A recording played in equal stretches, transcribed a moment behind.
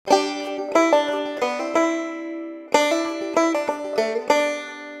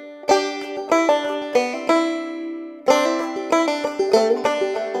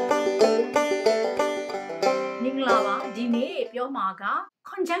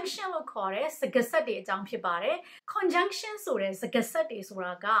conjunction လို့ခေါ်တဲ့စကားဆက်တွေအကြောင်းဖြစ်ပါတယ် conjunction ဆိုတဲ့စကားဆက်တွေဆို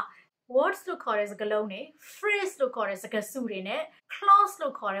တာက words လို့ခေါ်တဲ့စကားလုံးတွေ phrase လို့ခေါ်တဲ့စကားစုတွေနဲ့ clause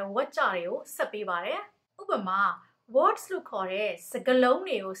လို့ခေါ်တဲ့ဝါကျတွေကိုဆက်ပေးပါတယ်ဥပမာ words လို့ခေါ်တဲ့စကားလုံး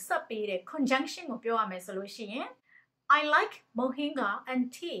တွေကိုဆက်ပေးတဲ့ conjunction ကိုပြောရမယ်ဆိုလို့ရှိရင် I like mohinga and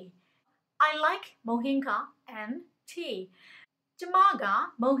tea I like mohinga and tea ကျမက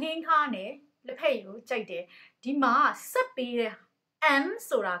mohinga နဲ့လက်ဖက်ရည်ကိုကြိုက်တယ်ဒီမှာဆက်ပေးတဲ့ and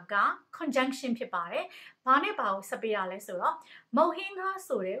ဆိုတာက conjunction ဖြစ်ပါတယ်။ဘာနဲ့ဘာကိုဆက်ပေးရလဲဆိုတော့ mohinga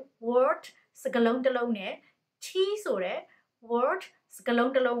ဆိုတဲ့ word စကားလုံးတစ်လုံးနဲ့ tea ဆိုတဲ့ word စကား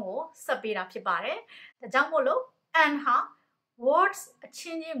လုံးတစ်လုံးကိုဆက်ပေးတာဖြစ်ပါတယ်။ဒါကြောင့်မို့လို့ and ဟာ words အချ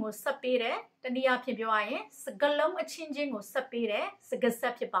င်းချင်းကိုဆက်ပေးတဲ့တနည်းအားဖြင့်ပြောရရင်စကားလုံးအချင်းချင်းကိုဆက်ပေးတဲ့စကားဆ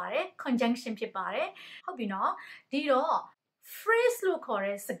က်ဖြစ်ပါတယ် conjunction ဖြစ်ပါတယ်။ဟုတ်ပြီနော်။ဒီတော့ phrase လို့ခေါ်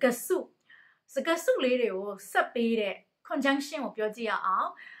တဲ့စကားစုလေးတွေကိုဆက်ပေးတဲ့ conjunction ကိုပြောကြည့်ရအောင်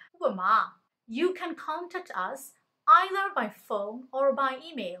ဥပမာ you can contact us either by phone or by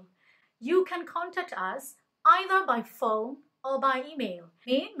email you can contact us either by phone or by email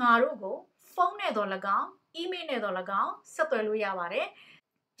ဒီငါတို့ကိုဖုန်းနဲ့တော့၎င်း email နဲ့တော့၎င်းဆက်သွယ်လို့ရပါတယ်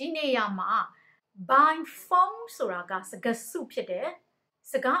ဒီနေရာမှာ by phone ဆိုတာကစကားစုဖြစ်တယ်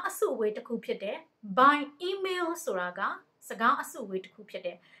စကားအစုဝေးတစ်ခုဖြစ်တယ် by email ဆိုတာကစကားအစုဝေးတစ်ခုဖြစ်တ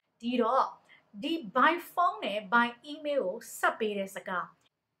ယ်ဒီတော့ဒီ by phone နဲ့ by email ကိုဆက်ပေးတဲ့စကား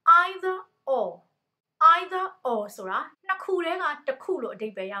either or ဆိုတာနှစ်ခုတည်းကတစ်ခုလို့အဓိ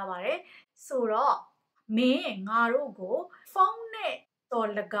ပ္ပာယ်ရပါတယ်ဆိုတော့မင်းငါတို့ကိုဖုန်းနဲ့တော့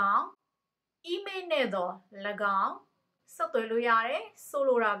၎င်း email နဲ့တော့၎င်းဆက်သွယ်လို့ရတယ်ဆို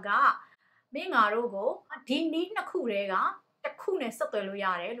လိုတာကမင်းငါတို့ကိုဒီနည်းနှစ်ခုတည်းကတစ်ခုနဲ့ဆက်သွယ်လို့ရ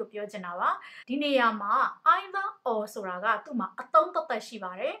တယ်လို့ပြောချင်တာပါဒီနေရာမှာ either or ဆိုတာကသူ့မှာအသုံးသက်သက်ရှိ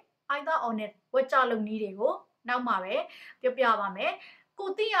ပါတယ်either or နဲ့ဝါကျလုံနည်းတွေကိုနောက်မှပဲပြောပြပါမယ်ကို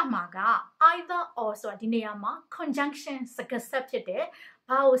သိရမှာက either or ဆိုတာဒီနေရာမှာ conjunction စကားဆက်ဖြစ်တယ်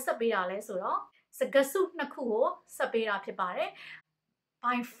ဘာကိုဆက်ပေးတာလဲဆိုတော့စကားစုနှစ်ခုကိုဆက်ပေးတာဖြစ်ပါတယ်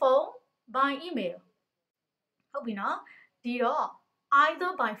by phone by email ဟုတ်ပြီနော်ဒီတော့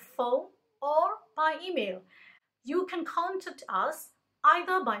either by phone or by email you can contact us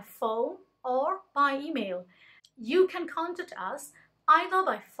either by phone or by email you can contact us either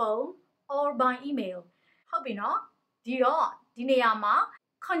by phone or by email ဟုတ်ပြီနော်ဒီတော့ဒီနေရာမှာ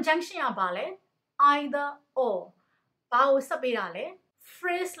conjunction ရပါလဲ either or ဘာကိုဆက်ပေးတာလဲ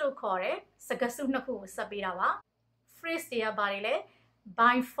phrase လို့ခေါ်တဲ့စကားစုနှစ်ခုကိုဆက်ပေးတာပါ phrase တွေကဘာတွေလဲ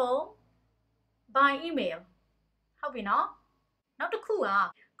by phone by email ဟုတ်ပြီနော်နောက်တစ်ခုက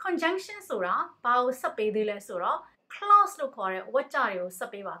conjunction ဆိုတာဘာကိုဆက်ပေးသေးလဲဆိုတော့ clause လို့ခေါ်တဲ့ဝါကျတွေကိုဆ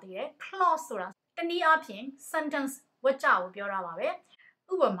က်ပေးပါသေးတယ် clause ဆိုတာတနည်းအားဖြင့် sentence ဝါကျကိုပြောတာပါပဲ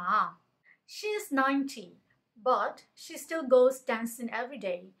ဥပမာ she is 90 but she still goes dancing every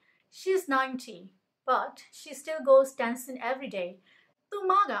day she is 90 but she still goes dancing every day သူ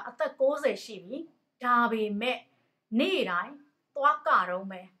မကအသက်60ရှိပြီဒါပေမဲ့နေ့တိုင်းသွားကတော့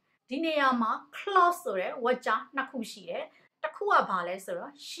မယ်ဒီနေရာမှာ clause ဆိုတဲ့ဝါကျနှစ်ခုရှိတယ်တစ်ခုကဘာလဲဆို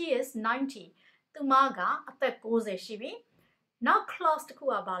တော့ she is 90သူမကအသက်60ရှိပြီနောက် clause တစ်ခု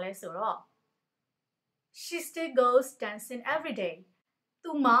ကဘာလဲဆိုတော့ she still goes dancing every day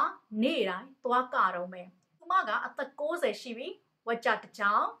သူမနေ့တိုင်းသွားကတော့မယ်သူမကအသက်60ရှိပြီဝါကျတစ်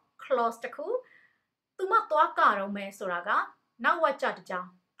ကြောင် clause တစ်ခုသူမသွားကတော့မယ်ဆိုတာကနောက်ဝါကျတစ်ကြောင်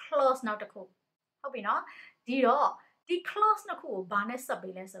clause နောက်တစ်ခုဟုတ်ပြီနော်ဒီတော့ဒီ clause နှစ်ခုကိုဘာနဲ့ဆက်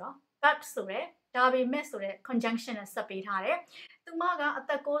ပေးလဲဆိုတော့ but ဆိုတဲ့ဒါပေမဲ့ဆိုတဲ့ conjunction နဲ့ဆက်ပေးထားတယ်သူမကအသ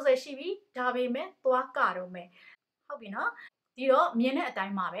က်60ရှိပြီဒါပေမဲ့သွားကတော့မယ်ဟုတ်ပြီနော်ဒီတော့မြင်တဲ့အတို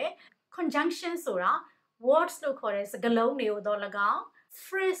င်းပါပဲ conjunction ဆိုတာ words လို့ခေါ်တဲ့စကားလုံးတွေကိုတော့၎င်း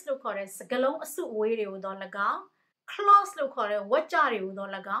phrase လို့ခေါ်တဲ့စကားလုံးအစုအဝေးတွေကိုတော့၎င်း clause လို့ခေါ်တဲ့ဝါကျတွေကို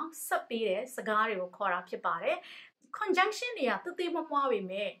တော့၎င်းဆက်ပေးတဲ့စကားတွေကိုခေါ်တာဖြစ်ပါတယ် conjunction တွေကတသေးမမွားပေ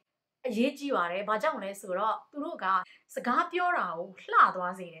မဲ့အရေးကြီးပါတယ်ဘာကြောင့်လဲဆိုတော့သူတို့ကစကားပြောတာကိုလှ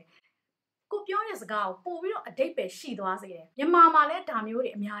သွားစေတယ်ကိုပြောတဲ့စကားကိုပို့ပြီးတော့အဓိပ္ပာယ်ရှိသွားစေတယ်မြန်မာမှာလည်းဒါမျိုး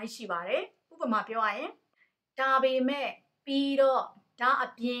တွေအများကြီးရှိပါတယ်ဥပမာပြောရရင်ဒါပေမဲ့ပြီးတော့ဒါအ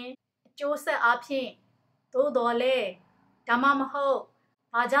ပြင်အကျိုးဆက်အဖြစ်သို့တော်လဲဒါမှမဟုတ်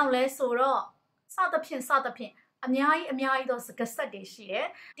ဘာကြောင့်လဲဆိုတော့စသဖြင့်အများကြီးသောစကားဆက်တွေရှိတယ်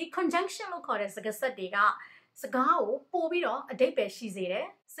ဒီ conjunction လို့ခေါ်တဲ့စကားဆက်တွေကစကားကိုပို့ပြီးတော့အဓိပ္ပာယ်ရှိစေတယ်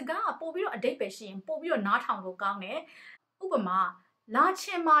စကားကပို့ပြီးတော့အဓိပ္ပာယ်ရှိရင်ပို့ပြီးတော့နားထောင်လို့ကောင်းတယ်ဥပမာလာချ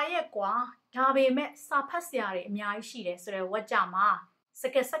င်ပါရဲ့ကွာဒါပေမဲ့စာဖတ်စရာတွေအများကြီးရှိတယ်ဆိုတော့ဝါကြမှာစ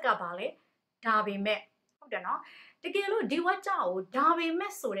ကားဆက်ကပါလေဒါပေမဲ့ဟုတ်တယ်နော်တကယ်လို့ဒီဝါကြကိုဒါပေ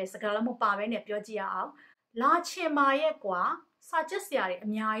မဲ့ဆိုတဲ့စကားလုံးမပါဘဲနဲ့ပြောကြည့်ရအောင်လာချင်ပါရဲ့ကွာစာချက်စရာတွေအ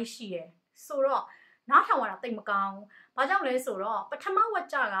များကြီးရှိတယ်ဆိုတော့နားထောင်ရတာတိတ်မကောင်းဘူး ဘာကြောင့်လဲဆိုတော့ပထမဝါ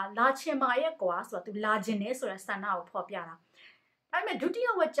ကျကလာချင်ပါရဲ့ကွာဆိုတော့သူလာချင်နေဆိုတဲ့ဆန္ဒကိုဖော်ပြတာဒါပေမဲ့ဒုတိယ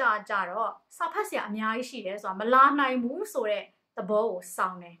ဝါကျကြတော့စာဖတ်စရာအများကြီးရှိတယ်ဆိုတာမလာနိုင်ဘူးဆိုတဲ့သဘောကိုစော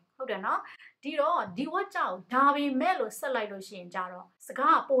င်းတယ်ဟုတ်တယ်နော်ဒီတော့ဒီဝါကျကိုဒါပေမဲ့လို့ဆက်လိုက်လို့ရှိရင်ကြတော့စ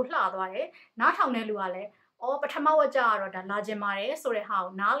ကားကပိုလှသွားတယ်နားထောင်တဲ့လူကလည်းပထမဝါကျကတော့ဒါလာချင်ပါတယ်ဆိုတဲ့ဟာ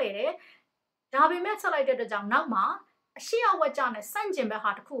ကိုနားလေတယ်ဒါပေမဲ့ဆက်လိုက်တဲ့အတွက်ကြောင့်နောက်မှာအရှိအဝါကျနဲ့စန့်ကျင်ဘက်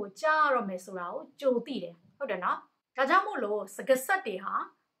ဟာတစ်ခုကိုကြားရမယ်ဆိုတာကိုကြိုသိတယ်ဟုတ်တယ်နော်ဒါကြောင့်မို့လို့စကားဆက်တွေဟာ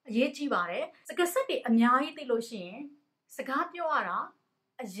အရေးကြီးပါတယ်စကားဆက်တွေအများကြီးသိလို့ရှိရင်စကားပြောရတာ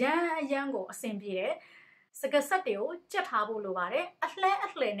အရန်ကိုအဆင်ပြေတယ်စကားဆက်တွေကိုကြက်ထားဖို့လိုပါတယ်အ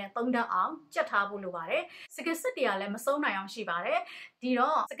လှဲနဲ့သုံးတတ်အောင်ကြက်ထားဖို့လိုပါတယ်စကားဆက်တွေကလည်းမဆုံးနိုင်အောင်ရှိပါတယ်ဒီ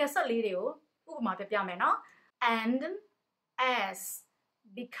တော့စကားဆက်လေးတွေကိုဥပမာပြပြမယ်နော် and as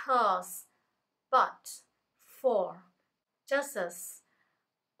because but for just as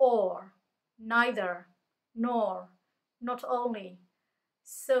or neither nor not only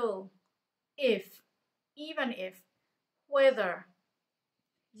so if even if whether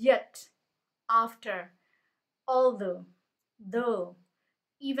yet after although though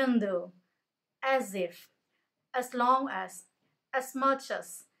even though as if as long as much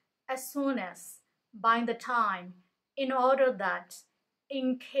as soon as by the time in order that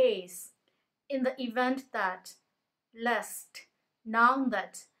in case in the event that lest now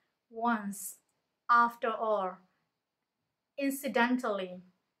that once after all incidentally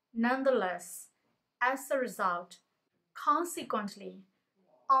nonetheless as a result consequently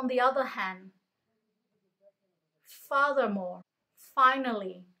on the other hand furthermore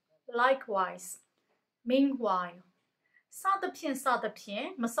finally likewise meanwhile စသဖြင့်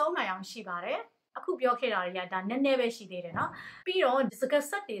မဆုံးနိုင်အောင်ရှိပါတယ်အခုပြောခဲ့တာတွေကဒါနည်းနည်းပဲရှိသေးတယ်နော်ပြီးတော့စကား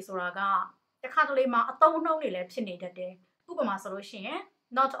ဆက်တွေဆိုတာကတခါတလေမှာအသုံးအနှုန်းတွေလည်းဖြစ်နေတတ်တယ်ဥပမာဆိုလို့ရှိရင်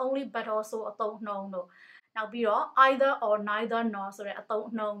not only but also အသုံးအနှုန်းတို့နောက်ပြီးတော့ either or neither nor ဆိုတဲ့အသုံး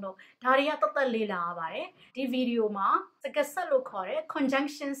အနှုန်းတို့ဒါတွေကတက်လေ့လာရပါတယ်ဒီဗီဒီယိုမှာစကားဆက်လို့ခေါ်တဲ့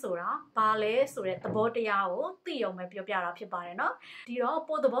conjunction ဆိုတာဘာလဲဆိုတဲ့သဘောတရားကိုသိအောင်ပဲပြောပြတာဖြစ်ပါတယ်နော်ဒီတော့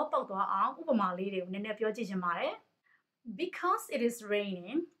ပို့သဘောပေါက်သွားအောင်ဥပမာလေးတွေကိုနည်းနည်းပြောကြည့်ချင်ပါတယ် because it is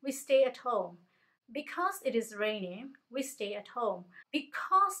raining we stay at home because it is raining we stay at home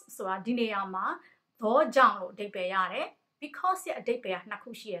because ဆိုတာဒီနေရာမှာသောကြောင့်လို့အဓိပ္ပာယ်ရတယ် because ရဲ့အဓိပ္ပာယ်ကနှစ်ခု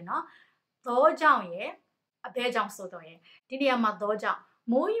ရှိရနော်သောကြောင့်ရဲ့အဘဲကြောင့်ဆိုတော့ဒီနေရာမှာသောကြောင့်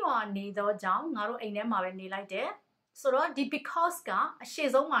မိုးရွာနေသောကြောင့်ငါတို့အိမ်ထဲမှာပဲနေလိုက်တယ်ဆိုတော့ဒီ because ကအရှေ့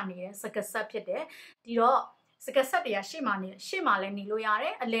ဆုံးမှာနေတဲ့စကားဆက်ဖြစ်တယ်ဒီတော့စကားဆက်တွေကရှေ့မှာလည်းနေလို့ရတ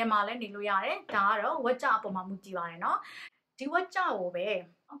ယ်အလယ်မှာလည်းနေလို့ရတယ်ဒါကတော့ဝါကျအပေါ်မှာမူတည်ပါတယ်နော်ဒီဝါကျကိုပဲ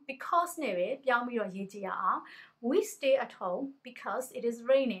because နဲ့ပဲပြောင်းပြီးတော့ရေးကြည့်ရအောင် we stay at home because it is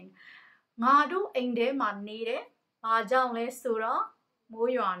raining ငါတို့အိမ်ထဲမှာနေတယ်ဘာကြောင့်လဲဆိုတော့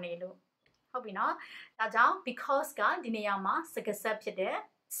မိုးရွာနေလို့ဟုတ်ပြီနော်ဒါကြောင့် because ကဒီနေရာမှာစကားဆက်ဖြစ်တယ်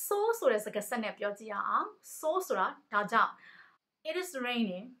so ဆိုတဲ့စကားဆက်နဲ့ပြောကြည့်ရအောင် so ဆိုတာဒါကြောင့် it is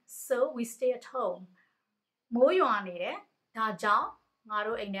raining so we stay at home မိုးရွာနေတယ်ဒါကြောင့်ငါ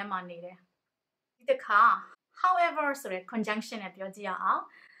တို့အိမ်ထဲမှာနေတယ်ဒီတစ်ခါ however ဆိုတဲ့ conjunction နဲ့ပြောကြည့်ရအောင်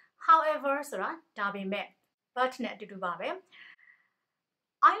however ဆိုတာဒါပေမဲ့ but နဲ့အတူတူပါပဲ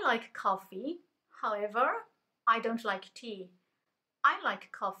I like coffee however I don't like tea I like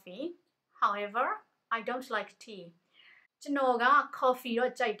coffee however I don't like tea ကျွန်တော်က coffee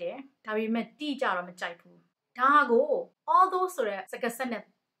တော့ကြိုက်တယ်ဒါပေမဲ့ tea ကြတော့မကြိုက်ဘူးဒါကို although ဆိုတဲ့စကားဆက်နဲ့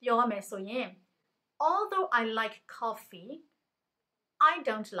ပြောရမယ်ဆိုရင် although I like coffee I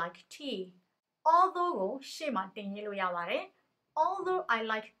don't like tea although ကိုရှေ့မှာတင်ရေးလို့ရပါတယ် although I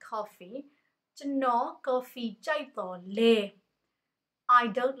like coffee ကျွန်တော် coffee ကြိုက်တော်လေ I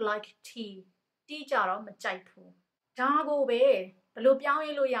don't like tea tea ကြတော့မကြိုက်ဘူးဒါကိုပဲဘယ်လိုပြောင်း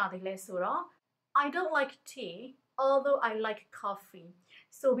ရေးလို့ရသေးလဲဆိုတော့ I don't like tea although I like coffee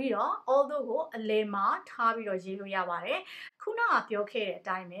ဆိုပြီးတော့ although ကိုအလယ်မှာထားပြီးတော့ရေးလို့ရပါတယ်ခုနကပြောခဲ့တဲ့အ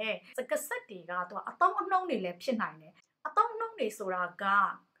တိုင်းပဲစကားဆက်တွေကသူကအသုံးအနှုန်းတွေလည်းဖြစ်နိုင်တယ်အသုံးအနှုန်းတွေဆိုတာက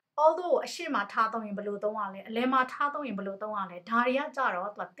although အရှိမထားသုံးရင်ဘယ်လိုသုံးရလဲအလယ်မှာထားသုံးရင်ဘယ်လိုသုံးရလဲဒါတွေကကြတော့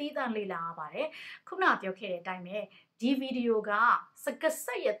သူကသီးသန့်လေ့လာရပါတယ်ခုနကပြောခဲ့တဲ့အတိုင်းပဲဒီဗီဒီယိုကစကားဆ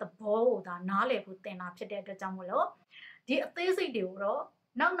က်ရဲ့သဘောကိုဒါနားလည်ဖို့သင်တာဖြစ်တဲ့အတွက်ကြောင့်မို့လို့ဒီအသေးစိတ်တွေကိုတော့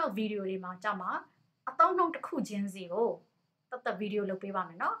နောက်ဗီဒီယိုတွေမှာကြာမှာအသုံးနှုန်းတစ်ခုချင်းစီကိုတဗီဒီယိုလုပ်ပေးပါမ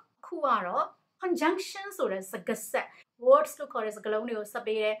ယ်နော်အခုကတော့ conjunction ဆိုတဲ့စကားဆက် words လို့ခေါ်တဲ့စကားလုံးတွေကိုဆက်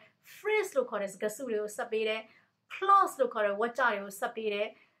ပေးတယ် phrase လို့ခေါ်တဲ့စကားစုတွေကိုဆက်ပေးတယ် clause လို့ခေါ်တဲ့ဝါကျတွေကိုဆက်ပေးတယ်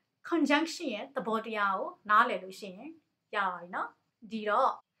conjunction ရဲ့သဘောတရားကိုနားလည်လို့ရှိရင်ရပါပြီနော်ဒီ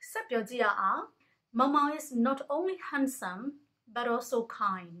တော့ဆက်ပြောကြည့်ရအောင် Mama is not only handsome but also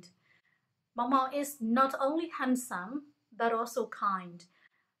kind Mama is not only handsome but also kind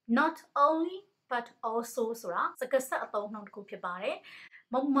not only but also ဆိုတာစကားဆက်အသုံးနှုန်းတစ်ခုဖြစ်ပါတယ်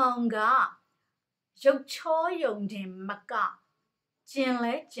မောင်မောင်ကရုပ်ချောယုံတင်မကကျင်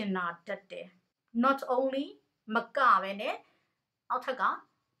လဲကျင်နာတတ်တယ် not only မကပဲနဲ့နောက်ထပ်က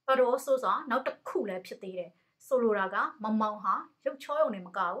but also ဆိုတာနောက်တစ်ခုလည်းဖြစ်သေးတယ်ဆိုလိုတာကမောင်မောင်ဟာရုပ်ချောယုံနေမ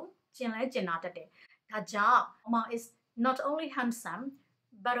ကဘူးကျင်လဲကျင်နာတတ်တယ်ဒါကြောင့်မောင်မောင် is not only handsome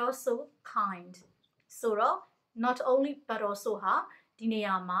but also kind ဆိုတော့ not only but also ဟာဒီနေ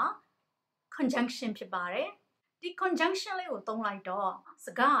ရာမှာ conjunction ဖြစ်ပါတယ်ဒီ conjunction လေးကိုသုံးလိုက်တော့စ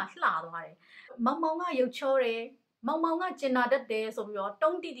ကားလှသွားတယ်မောင်မောင်ကရုပ်ချောတယ်မောင်မောင်ကကျင်နာတတ်တယ်ဆိုပြီးတော့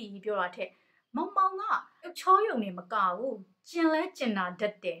တုံးတိတိပြောတာထက်မောင်မောင်ကရုပ်ချောယုံနေမကဘူးကျင်လဲကျင်နာတ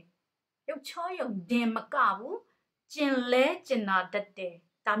တ်တယ်ရုပ်ချောယုံတင်မကဘူးကျင်လဲကျင်နာတတ်တယ်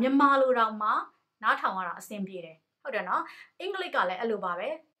ဒါမြန်မာလိုတော့မှနားထောင်ရတာအဆင်ပြေတယ်ဟုတ်တယ်နော်အင်္ဂလိပ်ကလည်းအဲ့လိုပါပဲ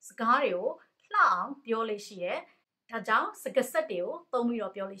စကားတွေကိုလှအောင်ပြောလို့ရှိတယ်ဒါကြောင့်စကားဆက်တွေကိုသုံးပြီး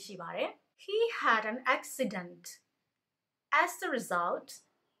တော့ပြောလို့ရှိပါတယ် He had an accident. As a result,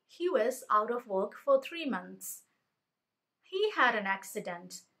 he was out of work for 3 months. He had an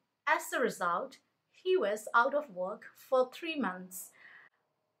accident. As a result, he was out of work for 3 months.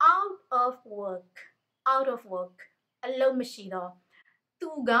 Out of work. Out of work. အလုံးမရှိတော့သူ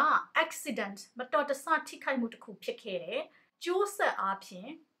က accident မတော်တဆထိခိုက်မှုတစ်ခုဖြစ်ခဲ့တယ်ကျိုးဆက်အားဖြင့်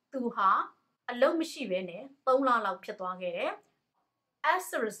သူဟာအလုံးမရှိဘဲနဲ့3လလောက်ဖြစ်သွားခဲ့တယ်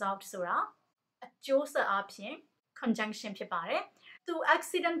as a result ဆိုတာအကျိုးဆက်အားဖြင့် conjunction ဖြစ်ပါတယ်သူ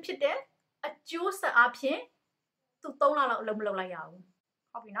accident ဖြစ်တဲ့အကျိုးဆက်အားဖြင့်သူ3လလောက်အလုံးမလုပ်လိုက်ရဘူး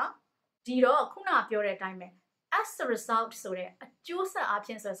ဟုတ်ပြီနော်ဒီတော့ခုနပြောတဲ့အတိုင်းပဲ as a result ဆိုတဲ့အကျိုးဆက်အားဖြ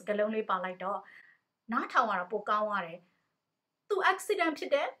င့်ဆိုတဲ့စကားလုံးလေးပါလိုက်တော့နားထောင်ရတာပိုကောင်းသွားတယ်သူ accident ဖြ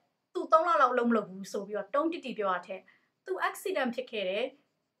စ်တဲ့သူ3လလောက်အလုံးမလုပ်ဘူးဆိုပြီးတော့တုံးတိတိပြောရတဲ့သူ accident ဖြစ်ခဲ့တဲ့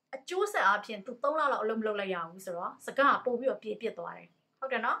အကျိုးဆက်အားဖြင့်သူ3လလောက်အလုံးမလုပ်လိုက်ရဘူးဆိုတော့စကားပို့ပြီးတော့ပြေပြစ်သွားတယ်ဟု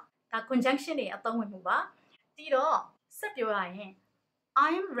တ်တယ်နော်ဒါ conjunction တွေအသုံးဝင်မှုပါဒီတော့ဆက်ပြောရရင် I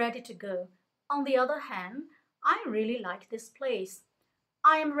am ready to go on the other hand I really like this place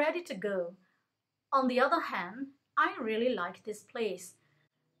I am ready to go on the other hand I really like this place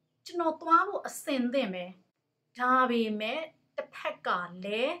ကျွန်တော်သွားဖို့အဆင်သင့်ပဲဒါပေမဲ့တစ်ဖက်ကလ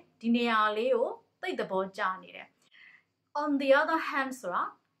ည်းဒီနေရာလေးကိုသိတဲ့ဘောကြနေတယ် on the other hand ဆိုတာ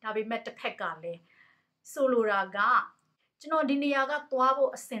ဒါပေမဲ့တစ်ဖက်ကလည်းဆိုလိုတာကကျွန်တော်ဒီနေရာကသွား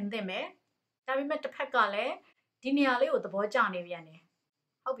ဖို့အဆင်သင့်ပဲဒါပေမဲ့တစ်ဖက်ကလည်းဒီနေရာလေးကိုသဘောကျနေပြန်တယ်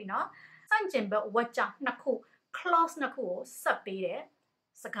ဟုတ်ပြီနော်စန့်ကျင်ဘက်ဝတ်ကြနှစ်ခု clause နှစ်ခုကိုဆက်ပေးတယ်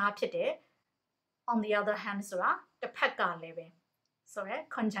စကားဖြစ်တယ် on the other hand ဆိုတာတစ်ဖက်ကလည်းပဲဆိုရယ်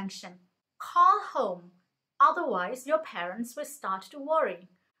conjunction call home otherwise your parents will start to worry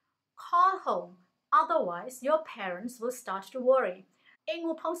call home otherwise your parents will start to worry အင်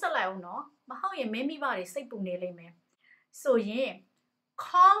ကိုဖုံးဆက်လိုက်အောင်နော်မဟုတ်ရင်မင်းမိဘတွေစိတ်ပူနေလိမ့်မယ်ဆိုရင်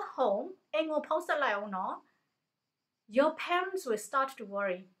call home အင်ကိုဖုံးဆက်လိုက်အောင်နော် your parents will start to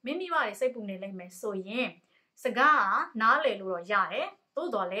worry မင်းမိဘတွေစိတ်ပူနေလိမ့်မယ်ဆိုရင်စကားနားလည်လို့တော့ရတယ်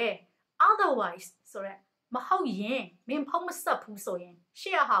သို့တော်လေ otherwise ဆိုရက်မဟုတ်ရင်မင်းဖုံးမဆက်ဘူးဆိုရင်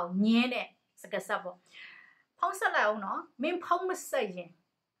ရှေ့ဟာကိုညင်းတဲ့စကားဆက်ပေါ့ဖုံးဆက်လိုက်အောင်နော်မင်းဖုံးမဆက်ရင်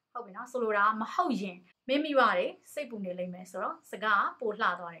ဟုတ်ပြီနော်ဆိုလိုတာမဟုတ်ရင်မင်းမိဘတွေစိတ်ပူနေလိမ့်မယ်ဆိုတော့စကားပိုလှ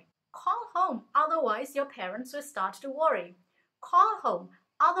သွားတယ် call home otherwise your parents will start to worry call home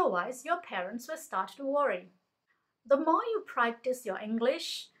otherwise your parents will start to worry the more you practice your English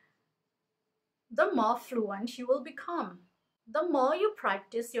the more fluent you will become the more you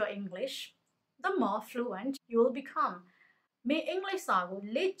practice your English the more fluent you will become မင်း English စာကို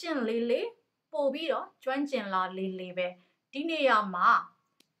လေ့ကျင့်လေလေပို့ပြီးတော့ကျွမ်းကျင်လာလေလေပဲဒီနေရာမှာ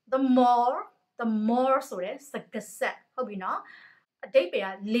the more ဆိုတဲ့စကားဆက်ဟုတ်ပြီနော်အတိတ်ပဲ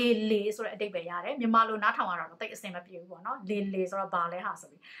လေလေဆိုတဲ့အတိတ်ပဲရတယ်မြန်မာလိုနားထောင်ရတာတော့တိတ်အဆင်မပြေဘူးပေါ့နော်လေလေဆိုတော့ဘာလဲဟာဆို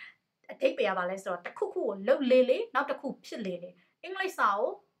ပြီးအတိတ်ပဲဘာလဲဆိုတော့တစ်ခုခုကိုလှုပ်လေလေနောက်တစ်ခုဖြစ်လေလေအင်္ဂလိပ်စာ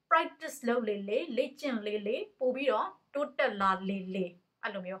ကို practice လုပ်လေလေလေ့ကျင့်လေလေပို့ပြီးတော့တိုးတက်လာလေလေ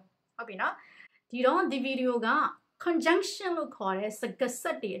အဲ့လိုမျိုးဟုတ်ပြီနော်ဒီတော့ဒီဗီဒီယိုက conjunction လို့ခေါ်တဲ့စကားဆ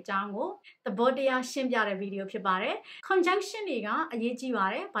က်တွေအကြောင်းကိုသဘောတရားရှင်းပြတဲ့ဗီဒီယိုဖြစ်ပါတယ် conjunction တွေကအရေးကြီးပါ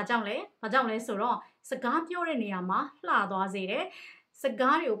တယ်ဘာကြောင့်လဲဆိုတော့စကားပြောတဲ့နေရာမှာလှသွားစေတယ်စ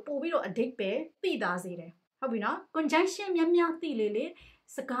ကားတွေကိုပို့ပြီးတော့အဓိပ္ပာယ်သိတာစေတယ်ဟုတ်ပြီနော် conjunction များသိလေလေ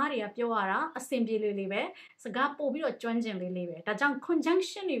စကားတွေကပြောရတာအဆင်ပြေလေလေပဲစကားပို့ပြီးတော့ကျွမ်းကျင်လေလေပဲဒါကြောင့်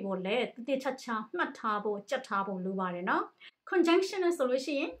conjunction တွေကိုလည်းတည်ချာချာမှတ်ထားဖို့ကြက်ထားဖို့လိုပါတယ်နော် conjunction နဲ့ဆိုလို့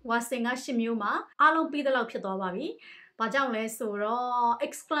ရှိရင်ဝါစင်က10မျိုးမှာအားလုံးပြီးသလောက်ဖြစ်သွားပါပြီ။ဘာကြောင့်လဲဆိုတော့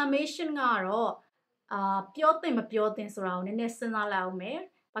exclamation ကတော့ပြောသင့်မပြောသင့်ဆိုတာကိုနည်းနည်းစဉ်းစားလိုက်အောင်မယ်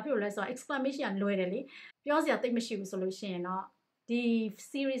။ဘာဖြစ်လို့လဲဆိုတော့ exclamation ကလွယ်တယ်လေ။ပြောစရာသိပ်မရှိဘူးဆိုလို့ရှိရင်တော့ဒီ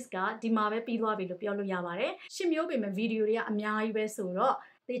series ကဒီမှာပဲပြီးသွားပြီလို့ပြောလို့ရပါတယ်။10မျိုးပေမဲ့ဗီဒီယိုတွေကအများကြီးပဲဆိုတော့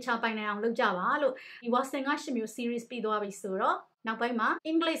တ တေချာပိုင်နိုင်အောင်လုပ်ကြပါလို့ဒီဝါစင်က8မျိုး series ပြီးသွားပြီဆိုတော့နောက်ပိုင်းမှာ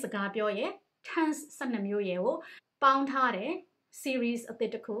English စကားပြောရဲ tense 12မျိုးရဲကိုပေါင်းထားတဲ့ series အသ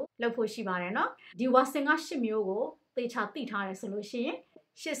စ်တစ်ခုလုပ်ဖို့ရှိပါတယ်နော်ဒီဝါစင်က8မျိုးကိုတေချာသိထားတယ်ဆိုလို့ရှိရင်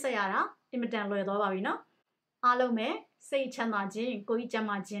ရှေ့ဆက်ရတာအင်မတန်လွယ်သွားပါပြီနော်အားလုံးပဲစိတ်ချမ်းသာခြင်းကိုယ်ကြီးကျန်း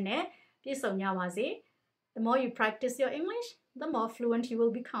မာခြင်းနဲ့ပြည့်စုံကြပါစေ The more you practice your English the more fluent you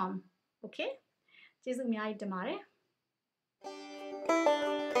will become okay ကျေးဇူးအများကြီးတင်ပါတယ်